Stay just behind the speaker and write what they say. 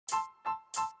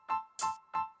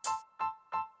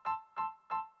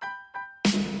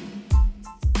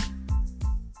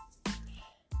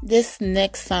This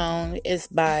next song is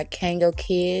by Kango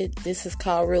Kid. This is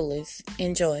called Rulers.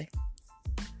 Enjoy.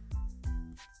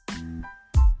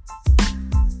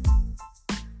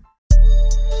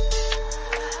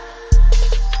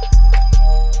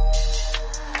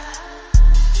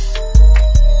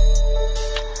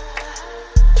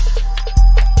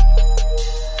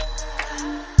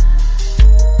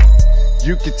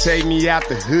 You can take me out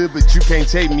the hood, but you can't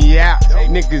take me out.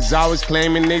 Niggas always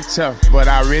claiming they tough, but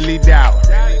I really doubt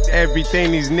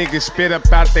everything these niggas spit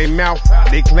up out they mouth.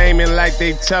 They claiming like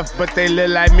they tough, but they look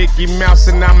like Mickey Mouse,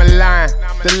 and I'm a lion,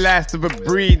 the last of a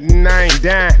breed, and I ain't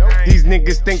dying. These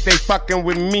niggas think they fucking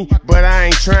with me, but I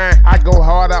ain't trying. I go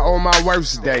harder on my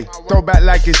worst day, throw back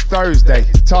like it's Thursday.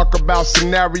 Talk about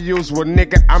scenarios, well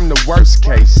nigga, I'm the worst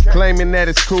case. Claiming that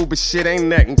it's cool, but shit ain't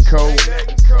nothing cool.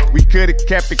 We could've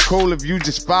kept it cool if you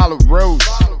just followed rules.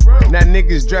 Now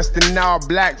niggas dressed in all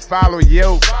black follow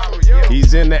you.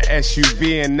 He's in the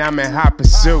SUV and I'm in hot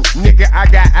pursuit. Nigga, I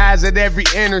got eyes at every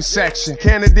intersection.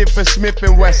 Candidate for Smith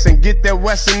 & Wesson. Get that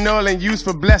Western oil and use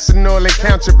for blessing oil and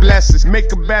count your blessings.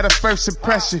 Make a better first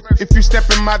impression. If you step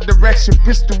in my direction,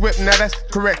 pistol whip, now that's the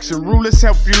correction. Rulers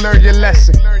help you learn your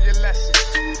lesson.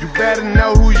 You better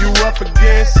know who you up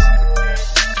against.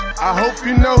 I hope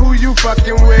you know who you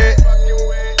fucking with.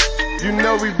 You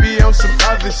know we be on some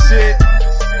other shit.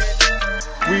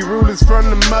 We rulers from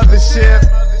the mothership.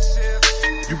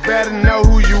 You better know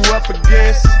who you up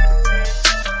against.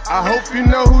 I hope you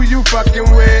know who you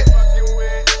fucking with.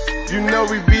 You know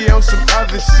we be on some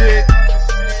other shit.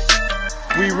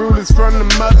 We rulers from the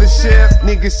mothership.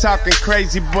 Niggas talking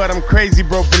crazy, but I'm crazy,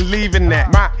 bro, believing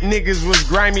that. My niggas was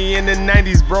grimy in the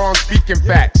 90s, bro, I'm speaking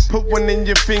facts. Put one in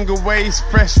your finger waist,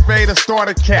 fresh fade or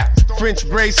starter cap. French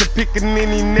braids or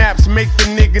pickaninny naps, make the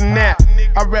nigga nap.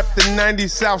 I rep the 90s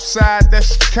South Side,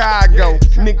 that's Chicago.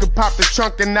 Nigga pop the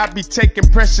trunk and I be taking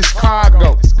precious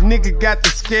cargo. Nigga got the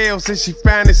scales and she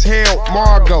fine as hell,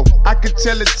 Margot. I could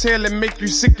tell a tale and make you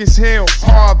sick as hell,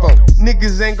 Harvo.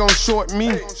 Niggas ain't gon' short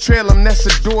me, trail them, that's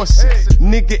a Dorset.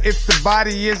 Nigga, if the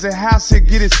body is a house, he'll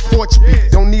get his porch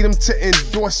beat. Don't need him to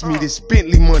endorse me, this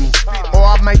Bentley money. Or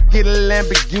I might get a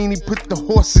Lamborghini, put the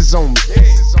horses on me.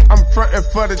 I'm frontin'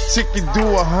 for the ticket, do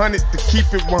 100 to keep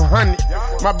it 100.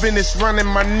 My business running,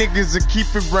 my niggas will keep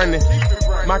it running.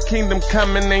 My kingdom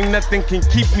coming, ain't nothing can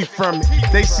keep me from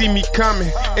it. They see me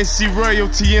coming and see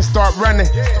royalty and start running.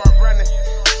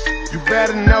 You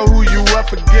better know who you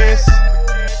up against.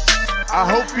 I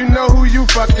hope you know who you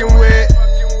fucking with.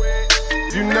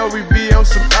 You know we be on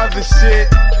some other shit.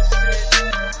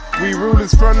 We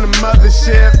rulers from the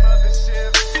mothership.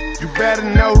 You better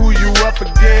know who you up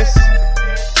against.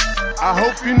 I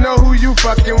hope you know who you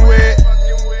fucking with.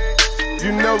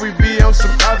 You know we be on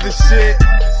some other shit.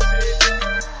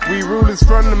 We rulers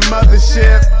from the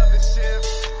mothership.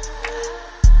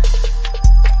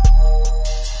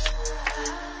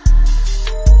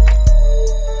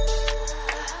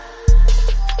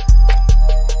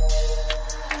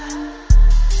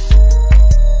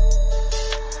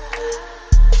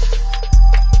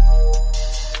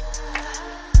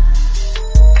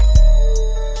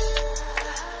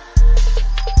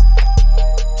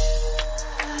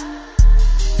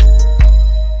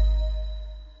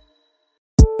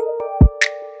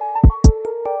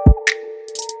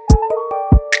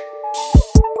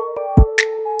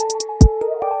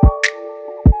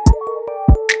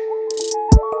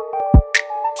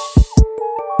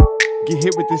 Get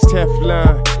hit with this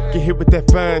Teflon, get hit with that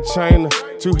fine china.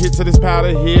 2 hits of this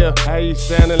powder here, how you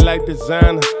sounding like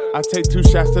designer? I take 2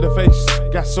 shots to the face,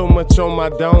 got so much on my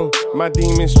dome. My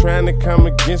demons trying to come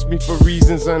against me for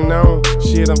reasons unknown.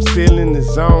 Shit, I'm still in the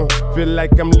zone, feel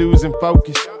like I'm losing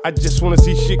focus. I just wanna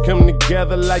see shit come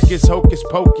together like it's hocus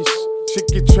pocus. Shit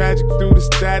get tragic through the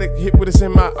static, hit with us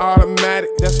in my automatic.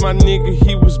 That's my nigga,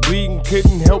 he was bleeding,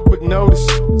 couldn't help but notice.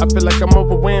 I feel like I'm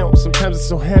overwhelmed, sometimes it's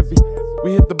so heavy.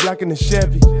 We hit the block in the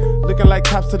Chevy, looking like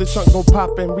cops till the trunk go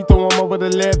poppin'. We throw 'em over the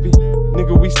levee.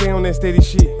 Nigga, we stay on that steady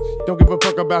shit. Don't give a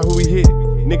fuck about who we hit.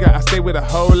 Nigga, I stay with a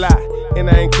whole lot, and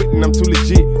I ain't quitting, I'm too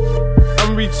legit.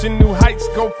 I'm reaching new heights,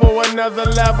 go for another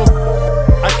level.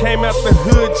 I came out the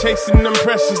hood chasing them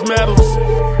precious metals.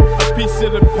 A piece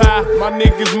of the pie, my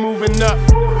niggas moving up.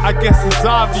 I guess it's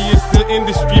obvious the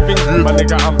industry been good. My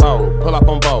nigga, I'm bold, pull up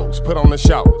on bows, put on the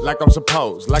show like I'm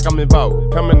supposed, like I'm in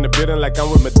vogue. Come in the building like I'm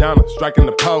with Madonna, striking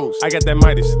the pose. I got that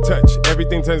Midas touch,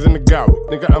 everything turns into gold.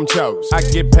 Nigga, I'm chose. I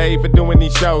get paid for doing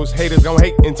these shows. Haters gon'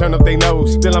 hate and turn up they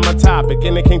nose. Still on my topic,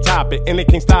 and they can't top it, and they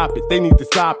can't stop it. They need to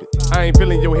stop it. I ain't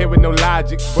filling your head with no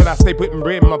logic, but I stay putting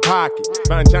bread in my pocket.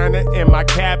 Find China in my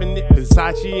cabinet,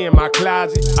 Versace in my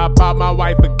closet. I bought my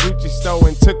wife a Gucci store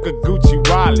and took a Gucci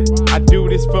wallet. I do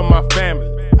this for my family.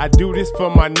 I do this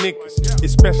for my niggas,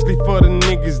 especially for the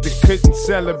niggas that couldn't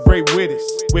celebrate with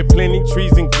us. With plenty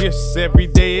trees and gifts, every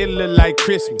day it look like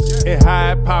Christmas. And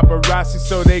hide paparazzi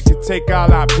so they can take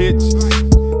all our pictures.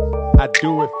 I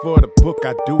do it for the book,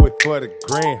 I do it for the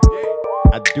gram.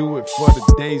 I do it for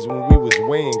the days when we was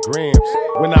weighing grams.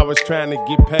 When I was trying to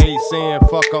get paid saying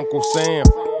fuck Uncle Sam.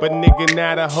 But nigga,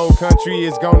 now the whole country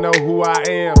is gon' know who I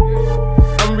am.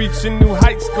 I'm reaching new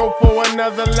heights, go for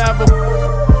another level.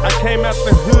 I came out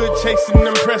the hood chasing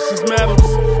them precious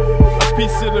metals. A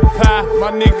piece of the pie,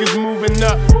 my niggas moving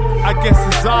up. I guess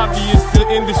it's obvious the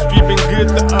industry been good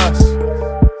to us.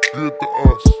 Good to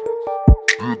us.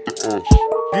 Good to us.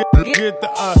 Good to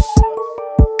us.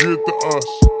 Good to us.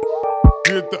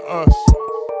 Good to us.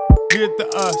 Good to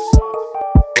us.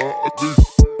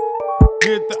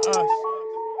 Good to us.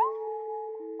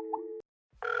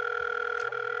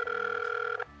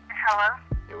 Hello?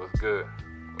 It was good.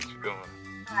 What you doing?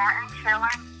 Nothing,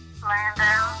 chilling, laying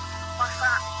down. What's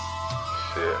up?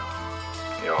 Shit.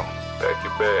 Yo, pack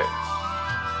your bag.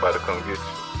 About to come get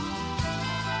you.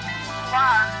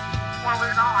 Why? Where we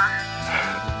going?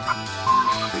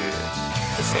 Shit.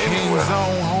 It's King's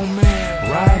Zone, homie.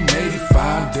 Riding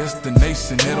 85,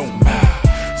 destination, it don't matter.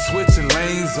 Switching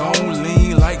lanes on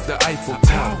lean like the Eiffel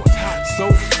Tower.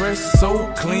 So fresh, so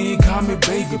clean, call me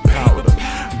baby powder.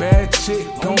 Bad chick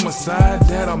on my side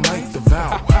that I might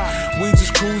devour. We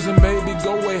just cruising, baby,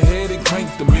 go ahead and crank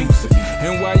the music.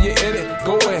 And while you at it,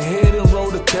 go ahead and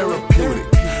roll the therapeutic.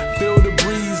 Feel the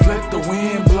breeze, let the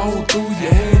wind blow through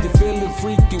your head. You feeling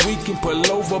freaky, we can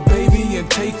pull over, baby, and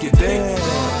take it there.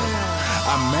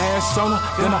 I mash on her,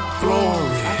 then I floor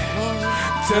it.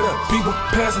 Tell the people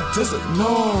passing, just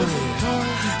ignore it.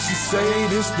 She say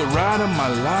this the ride of my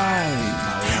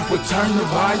life. Well, turn the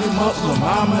volume up, la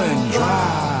mama, and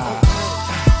drive.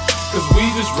 Cause we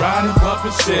just riding,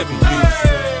 bumpin' Chevy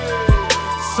music.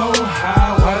 So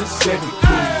high, why the Chevy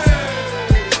cruise?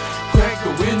 Crack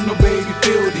the window, baby,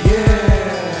 feel the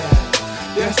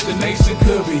air. Destination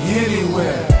could be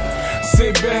anywhere.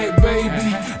 Sit back,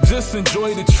 baby, just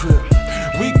enjoy the trip.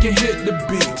 We can hit the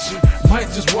beach,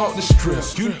 might just walk the strip.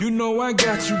 You know I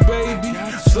got you, baby,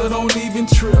 so don't even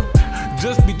trip.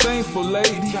 Just be thankful,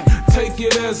 lady, take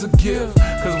it as a gift.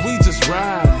 Cause we just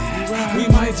riding, we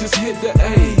might just hit the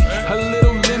A, a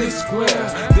little Lenox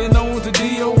Square, then on to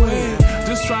DOA.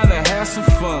 Just trying to have some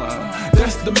fun,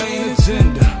 that's the main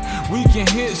agenda. We can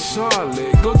hit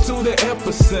Charlotte, go to the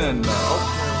epicenter.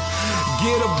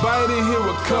 Get a bite and hear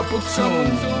a couple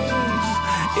tunes.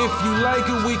 If you like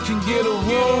it, we can get a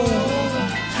room.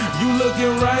 You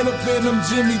looking right up in them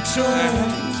Jimmy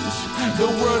Choo's. The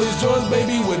world is yours,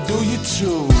 baby, what do you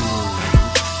choose?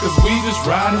 Cause we just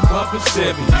riding, bumpin'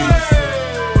 Chevy music.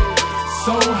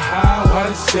 So high, why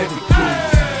the Chevy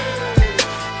cruise?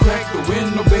 Crack the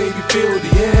window, baby, feel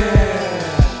the air.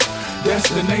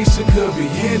 Destination could be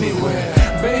anywhere.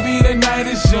 Baby, the night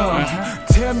is young.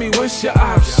 Tell me what's your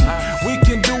option. We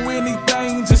can do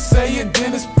anything, just say it,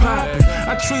 then it's poppin'.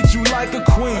 I treat you like a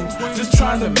queen, just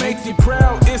trying to make you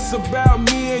proud. It's about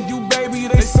me and you, baby,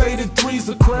 they say the three's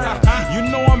a crowd. You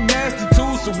know I'm nasty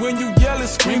too, so when you yell it,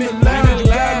 scream it loud.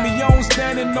 Got me on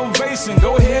standing ovation,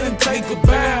 go ahead and take a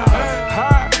bow.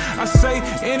 I say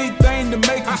anything to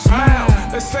make you smile.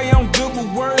 They say I'm good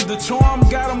with words, the charm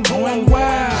got them going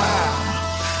wild.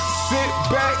 Sit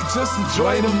back, just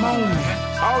enjoy the moment.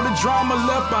 All the drama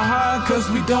left behind, cause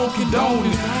we don't condone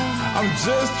it. I'm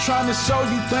just trying to show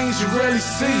you things you rarely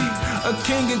see. A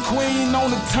king and queen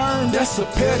on the turn, that's a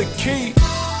pet to keep.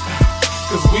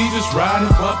 Cause we just riding,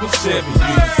 bumpin' Chevy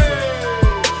music.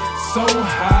 So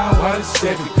high, why the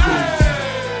Chevy cruise?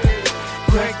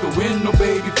 Crack the window,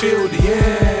 baby, feel the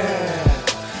air.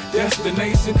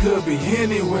 Destination could be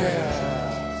anywhere.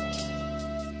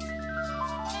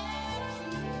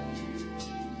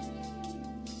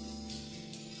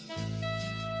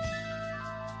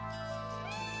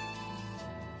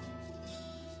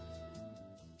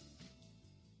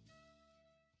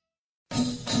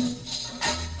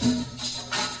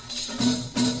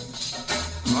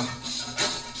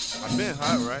 Been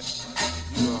hot, right?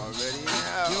 You already know.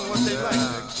 You know what they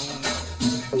like.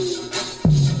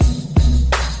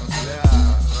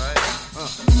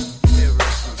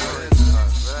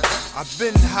 I've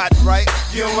been hot, right?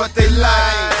 You know what they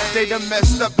like. They done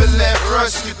messed up and let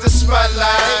Russ get the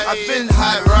spotlight. I've been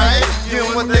hot, right?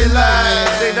 Getting what they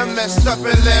like. They done messed up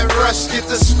and let Russ get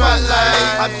the spotlight.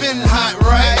 I've been hot,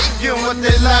 right? Getting what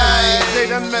they like. They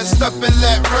done messed up and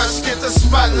let Russ get the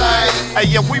spotlight. Hey,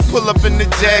 yeah, we pull up in the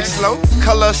Jag slow,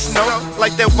 color snow,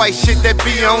 like that white shit that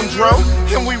be on dro.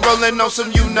 And we rollin' on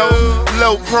some, you know,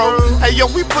 low pro. Hey, yo,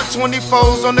 we put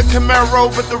 24s on the Camaro,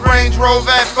 but the Range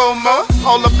Rover at 4 more.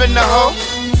 All up in the hole.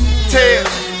 Tell,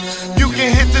 you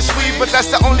can hit the sweet, but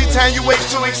that's the only time you wait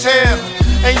to exhale.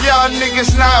 And y'all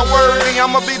niggas not worthy.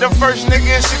 I'ma be the first nigga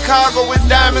in Chicago with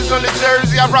diamonds on the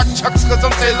jersey. I rock Chucks cause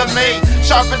I'm tailor-made,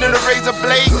 sharper than a razor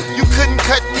blade. You couldn't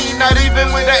cut me, not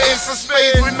even with an ace of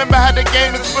spades. Remember how the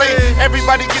game is played.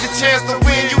 Everybody get a chance to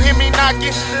win. You hear me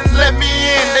knocking? Let me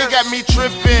in. They got me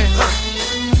tripping.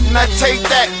 Now take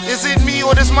that. Is it me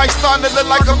or this mic starting to look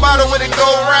like a bottle with it go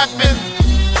rapping?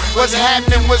 What's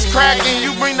happening? What's cracking?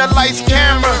 You bring the lights,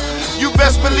 camera. You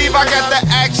best believe I got the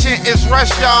action. It's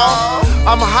Rush, y'all.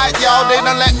 I'm hot, y'all. They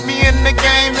done let me in the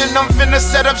game, and I'm finna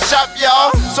set up shop,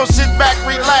 y'all. So sit back,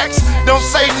 relax, don't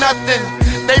say nothing.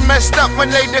 They messed up when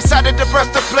they decided to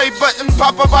press the play button,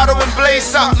 pop a bottle and blaze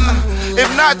something. If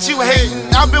not, you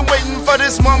hating. I've been waiting for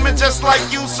this moment just like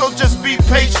you, so just be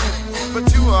patient.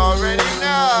 But you already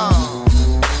know.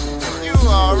 You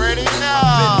already know.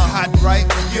 I've been hot, right?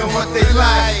 You know what they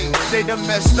like. They done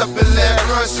messed up and let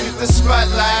Russ get the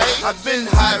spotlight. I've been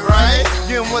hot, right?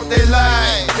 You know what they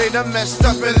like. They done messed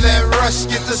up and let Russ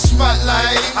get the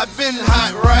spotlight. I've been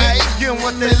hot, right? You know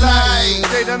what they like.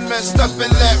 They done messed up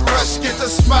and let Russ get the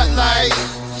spotlight.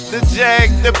 The Jag,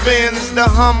 the Benz, the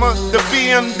Hummer, the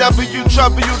BMW,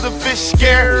 trouble you, the fish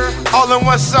scare, all in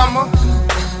one summer.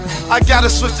 I gotta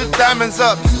switch the diamonds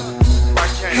up.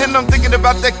 And I'm thinking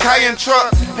about that Cayenne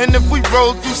truck. And if we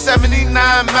roll through 79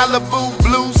 Malibu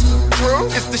blues,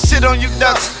 it's the shit on you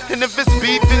ducks. And if it's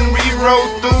beef, then we roll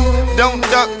through. Don't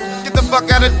duck, get the fuck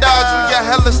out of Dodge. We got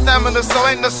hella stamina, so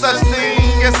ain't no such thing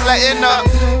as letting up.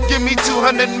 Give me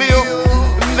 200 mil,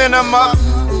 and then I'm up.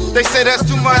 They say that's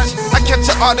too much. I catch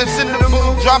an artist in the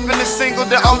booth, dropping a single,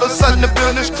 then all of a sudden the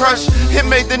building's crushed. It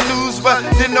made the news, but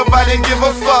then nobody give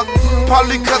a fuck.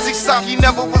 Probably cause he suck, he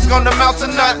never was gonna mount a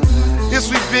nut. Yes,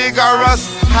 we big or us,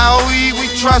 how we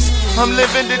trust. I'm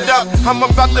living it up, I'm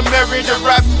about to marry the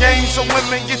rap game. So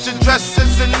women get your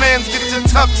dresses and men's get your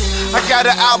tux. I got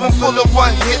an album full of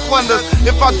one-hit wonders.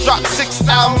 If I drop 6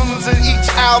 albums and each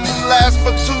album lasts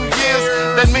for 2 years,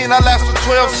 that mean I last for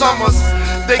 12 summers.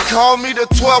 They call me the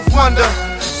 12th wonder,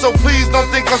 so please don't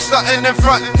think I'm stunting in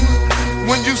front.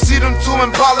 When you see them 2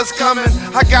 Impalas coming,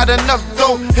 I got enough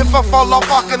dough. If I fall off,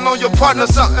 I can loan your partner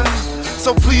something.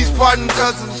 So please pardon,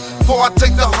 cousin, before I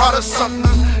take the heart of something.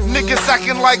 Niggas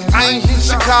acting like I ain't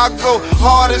Chicago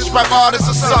hardest rap artists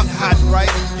or something. Hot, right?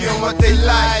 You know what they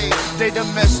like. They done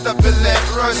messed up and let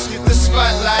Russ get the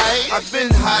spotlight. I've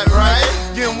been hot, right?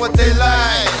 You know what they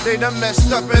like. They done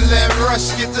messed up and let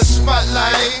Russ get the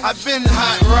spotlight. I've been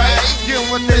hot, right? You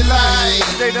know what they like.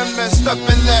 They done messed up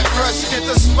and let Russ get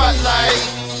the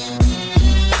spotlight.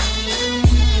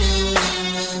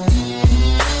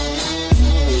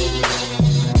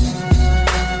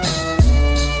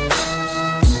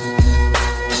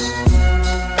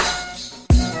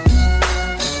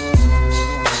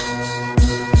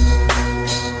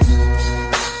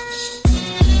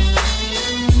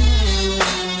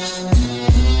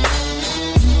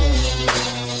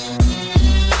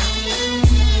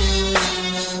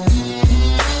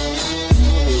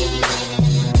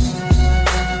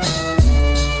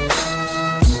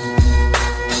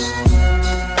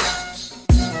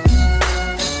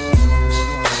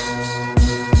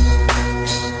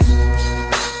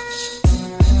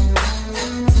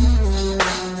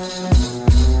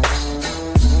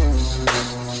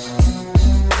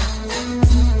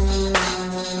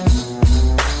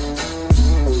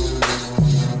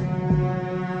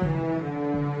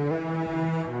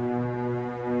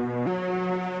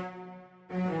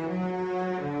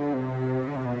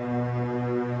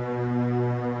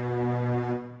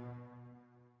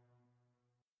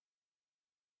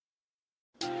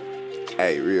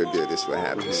 Hey, real deal, this what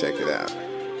happened. Check it out.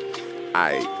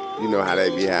 You know how they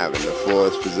be having the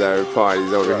Forest Preserve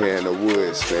parties over here in the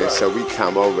woods, man. So we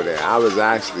come over there. I was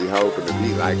actually hoping to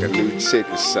be like a new chick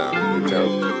or something, you know.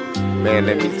 Man,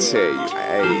 let me tell you,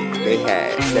 hey, they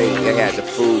had the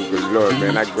food galore,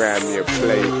 man. I grabbed me a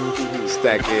plate,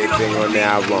 stack everything on there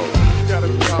I want.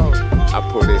 I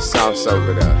put this sauce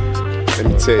over there. Let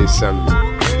me tell you something.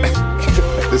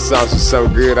 This sauce was so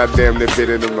good, I damn near bit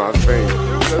into my finger.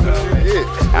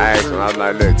 I asked them, I was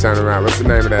like, look, turn around, what's the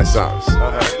name of that sauce?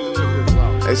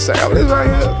 They say, oh, this right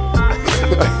here.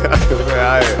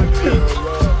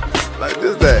 Like,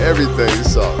 this that? Everything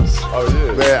Sauce. Oh,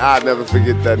 yeah. Man, I'll never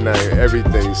forget that name.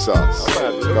 Everything Sauce.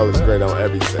 That was great on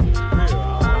everything.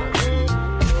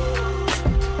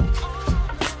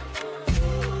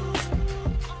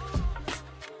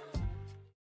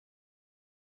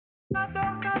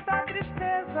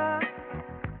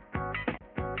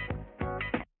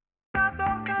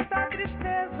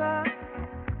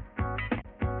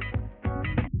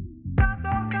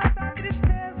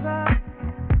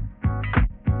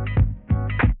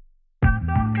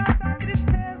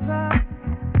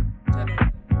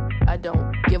 I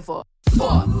don't give a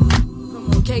fuck.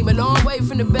 Came a long way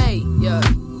from the Bay, yeah.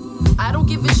 I don't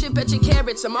give a shit about your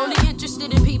carrots. I'm only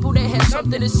interested in people that have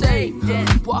something to say.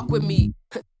 Walk with me.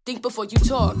 Think before you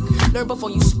talk. Learn before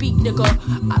you speak, nigga.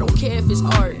 I don't care if it's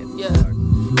art, yeah.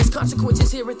 There's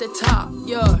consequences here at the top,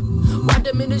 yeah. Why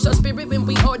diminish our spirit when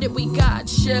we all that we got?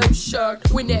 Shell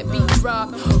shocked when that beat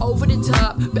drop. Over the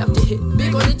top, about to hit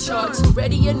big on the charts.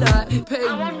 Ready or not, pay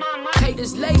me.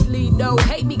 Haters lately don't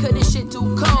hate me cause this shit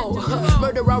too cold.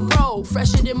 Murder I roll,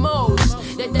 fresher than most.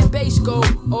 Let that bass go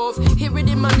off. Hear it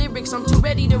in my lyrics, I'm too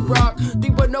ready to rock.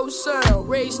 310 sound,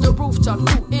 raise the rooftop.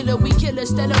 Too illa, we kill a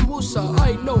Stella Musa.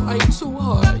 I know I ain't too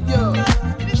hard, yeah.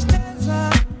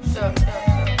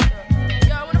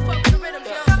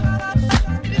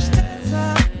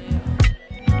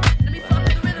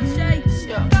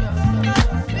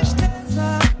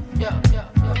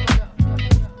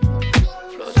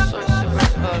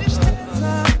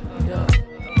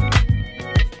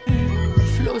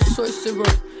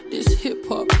 This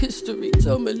hip-hop history.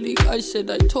 Tell Malik, I said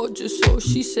I told you so.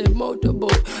 She said multiple.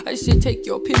 I said take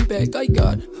your pin back. I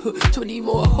got 20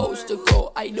 more hoes to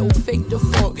go. I know fake the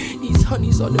funk. These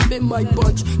honeys on them in my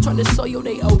bunch, trying to soil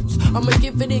they oats. I'ma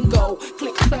give it and go.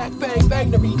 Click, clack, bang,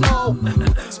 bang, to reload.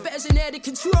 Spazzing out of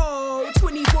control.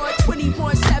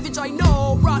 21, savage, I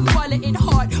know. Rottweiler in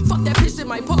heart. Fuck that piss in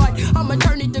my part. I'ma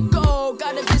turn it to gold.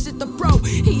 Gotta visit the bro.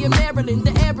 He in Maryland.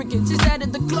 The arrogance is out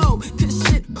of the globe. Cause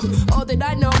shit, all that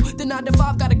I know. The 9 to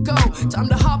 5 gotta go. Time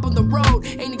to hop on the road.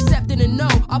 Ain't accepting a no.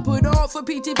 I put on for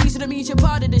PTB so that means you're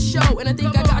part of the show. And I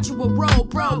think I got you a role,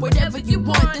 bro. Whatever you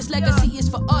want, this legacy is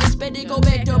for us. Better go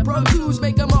back to bro twos,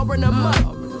 make them all run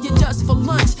amok. You're just for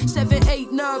lunch. 7,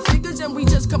 8, 9 figures and we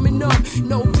just coming up.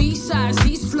 No B-sides,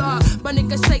 these fly. My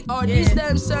niggas say all these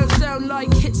damn sounds sound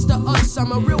like hits to us.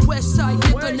 I'm a real West Side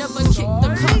nigga, never kicked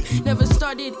the cup. Never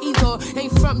started either,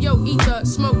 ain't from yo either.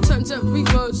 Smoke tons of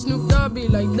reverb, Snoop Dogg be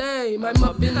like, damn. I'm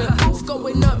up in the booth,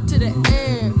 going up to the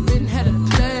air. Been had a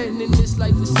plan in this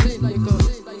life of sin, nigga.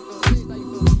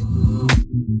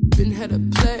 Been had a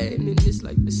plan in this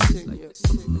life of sin.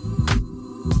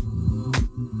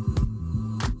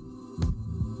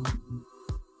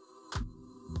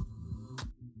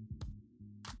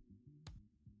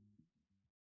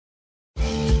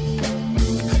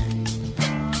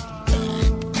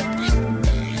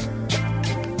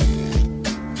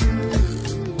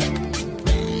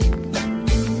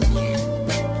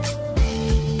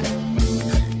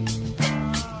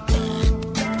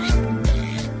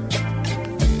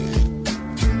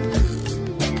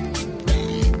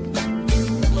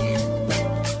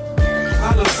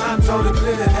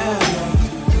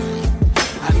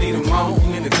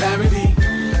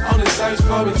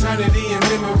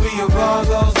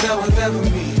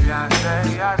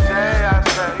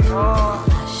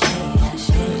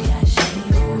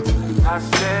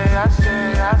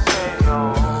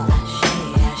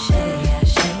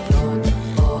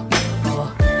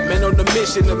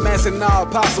 Amassing all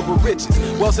possible riches.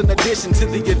 Wealth in addition to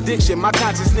the addiction. My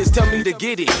consciousness tell me to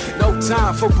get it. No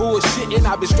time for bullshitting.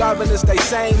 I've been striving to stay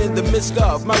sane in the midst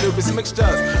of murderous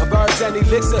mixtures of herbs and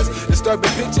elixirs.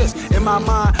 Disturbing pictures in my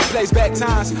mind. Plays back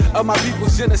times of my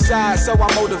people's genocide. So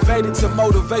I'm motivated to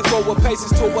motivate forward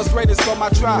paces towards greatness for my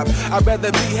tribe. I'd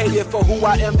rather be hated for who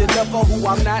I am than love for who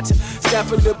I'm not. Stand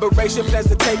for liberation, plans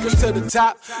to take us to the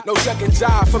top. No shucking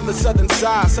job from the southern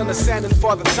side. Son of sand and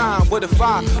father time. What if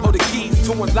I hold the keys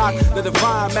to unlock the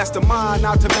divine mastermind,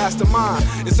 out to mastermind?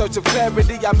 In search of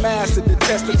clarity, I mastered the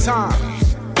test of time.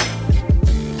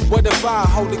 What if I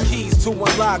hold the keys to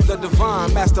unlock the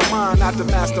divine mastermind, out to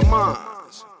mastermind?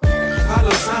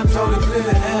 Palo Santo to clear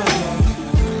the air.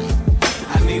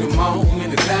 I need a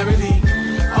moment of clarity.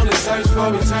 On the search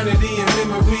for eternity and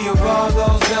memory of all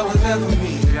those that were left for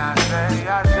me. I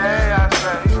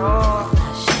say, oh.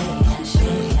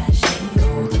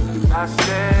 I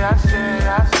say,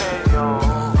 oh.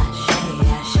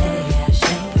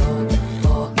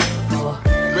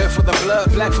 Red for the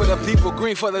blood, black for the people,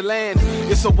 green for the land.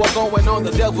 It's a war going on,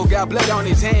 the devil got blood on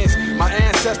his hands. My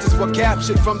ancestors were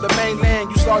captured from the mainland.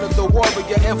 You started the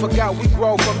warrior and forgot we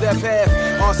grow from that path.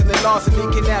 Arson and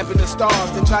larceny, kidnapping the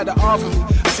stars, then try to offer me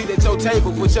a seat at your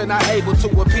table, but you're not able to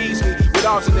appease me with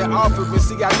alternate offerings.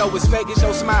 See, I know it's fake, it's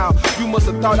your smile. You must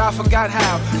have thought I forgot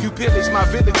how you pillaged my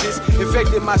villages,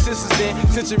 infected my sisters, then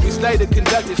centuries later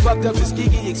conducted fucked up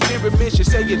Tuskegee experiments. You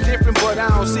say you're different, but I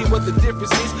don't see what the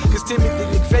difference is. Cause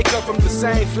Timothy and Fake come from the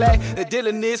same flag that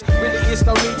Dylan is. Really, it's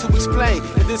no need to explain.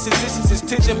 And this existence is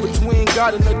tension between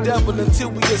God and the devil until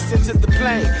we ascend to the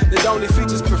plane that only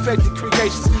features perfected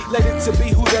creations. Let it to be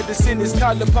who their descendants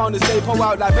called upon as they pour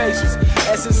out libations.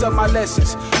 Essence of my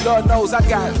lessons. Lord knows I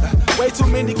got way too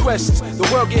many questions. The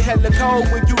world get hella cold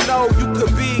when you know you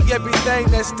could be everything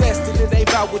that's destined. It ain't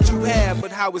about what you have,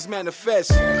 but how it's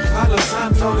manifested. Palo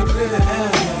Santo to clear the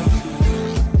air.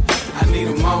 I need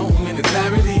a moment of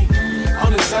clarity.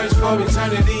 On the search for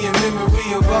eternity and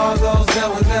memory of all those that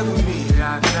were there for me.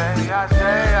 I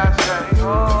say,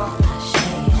 oh.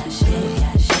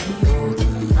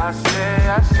 I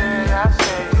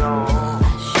say, oh.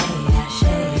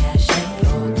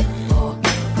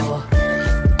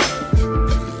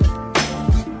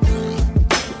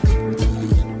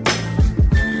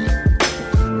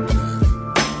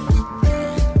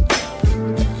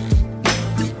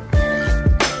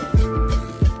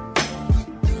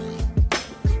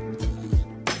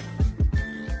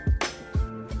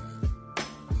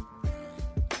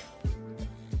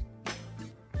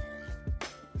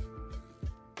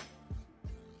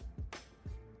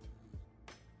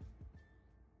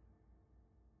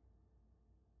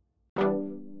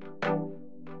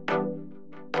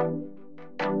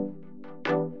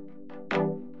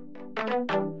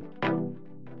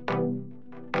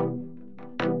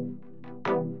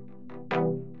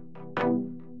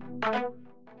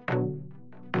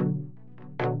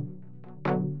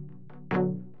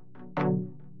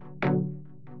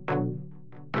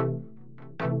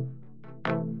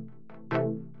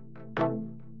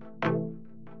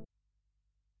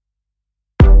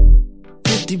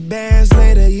 50 bands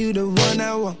later, you the one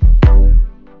I want.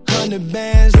 100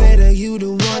 bands later, you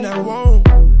the one I want.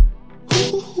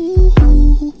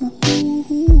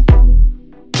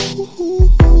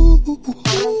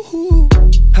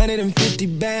 150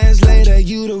 bands later,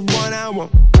 you the one I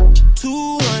want.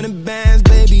 200 bands,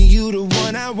 baby, you the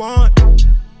one I want.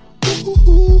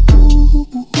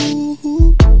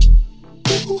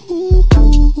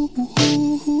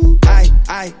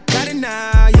 I got it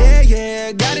now,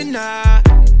 yeah, got it now.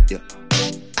 Yeah.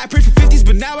 I preach for 50s,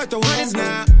 but now I throw hundreds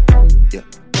now. Yeah.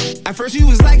 At first you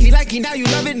was likey, now you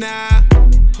love it now.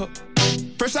 Huh.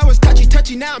 First I was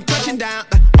touchy, now I'm touching down.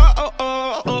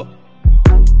 Oh.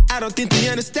 I don't think they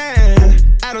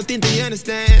understand. I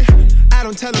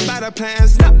don't tell them about our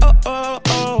plans. No,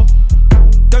 oh.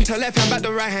 Don't tell left hand about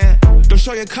the right hand. Don't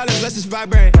show your colors unless it's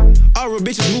vibrant. All real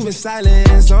bitches moving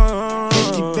silence.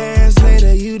 50 bands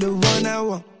later, you the one I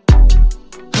want.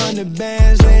 100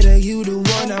 bands later, you the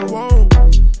one I want.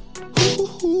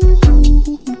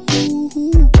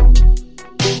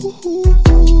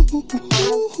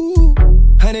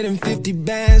 150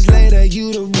 bands later,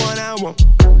 you the one I want.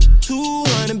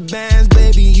 200 bands,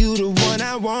 baby, you the one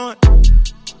I want.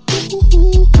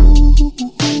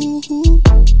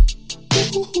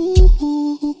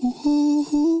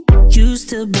 Used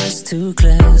to bus to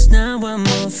class, now I'm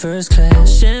on first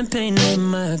class. Champagne in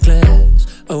my glass.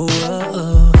 Oh.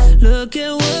 Look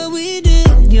at what we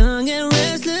did, young and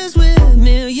restless with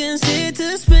millions here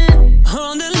to spend.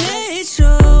 On the Late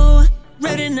Show,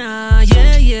 ready now,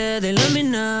 yeah, they love me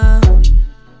now.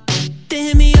 They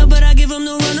hit me up, but I give them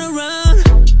no runaround.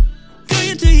 Girl,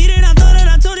 you're too heated, I thought that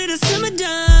I told you to simmer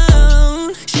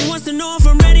down. She wants to know if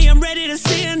I'm ready to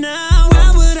see her now.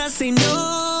 Why would I say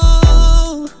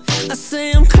no? I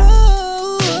say I'm close,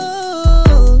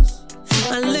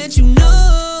 I let you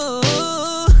know.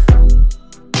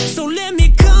 So let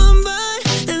me come by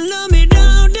and love me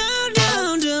down.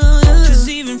 Cause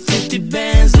even 50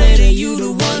 bands later, you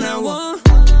the one I want.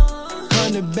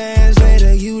 100 bands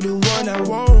later, you the one I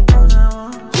want.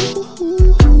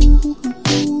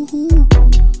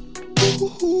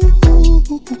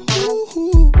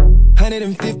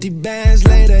 150 bands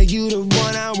later, you the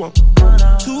one I want.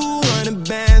 200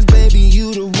 bands, baby,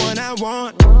 you the one I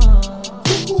want.